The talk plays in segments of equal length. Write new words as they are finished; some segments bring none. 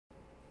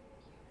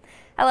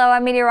Hello,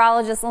 I'm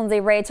meteorologist Lindsay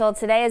Rachel.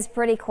 Today is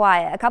pretty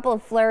quiet. A couple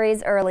of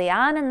flurries early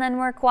on, and then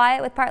we're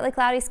quiet with partly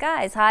cloudy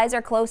skies. Highs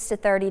are close to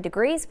 30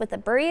 degrees with a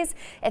breeze.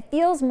 It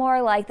feels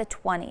more like the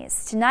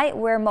 20s. Tonight,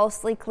 we're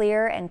mostly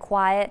clear and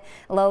quiet.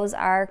 Lows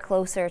are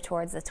closer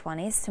towards the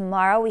 20s.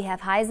 Tomorrow, we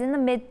have highs in the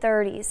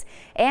mid-30s,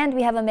 and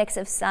we have a mix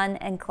of sun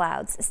and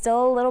clouds.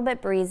 Still a little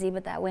bit breezy,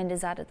 but that wind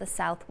is out of the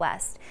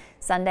southwest.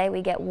 Sunday,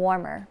 we get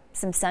warmer.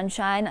 Some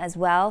sunshine as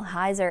well.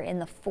 Highs are in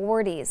the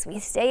 40s. We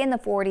stay in the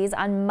 40s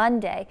on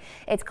Monday.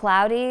 It's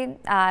cloudy.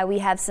 We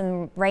have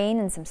some rain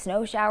and some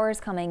snow showers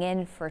coming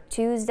in for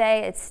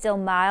Tuesday. It's still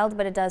mild,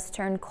 but it does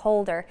turn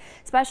colder,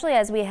 especially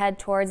as we head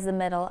towards the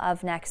middle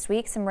of next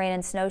week. Some rain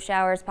and snow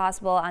showers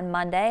possible on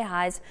Monday.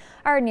 Highs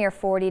are near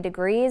 40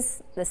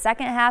 degrees. The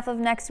second half of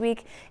next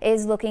week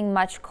is looking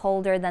much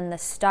colder than the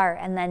start,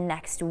 and then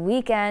next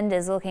weekend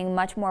is looking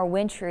much more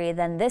wintry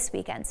than this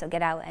weekend, so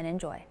get out and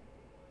enjoy.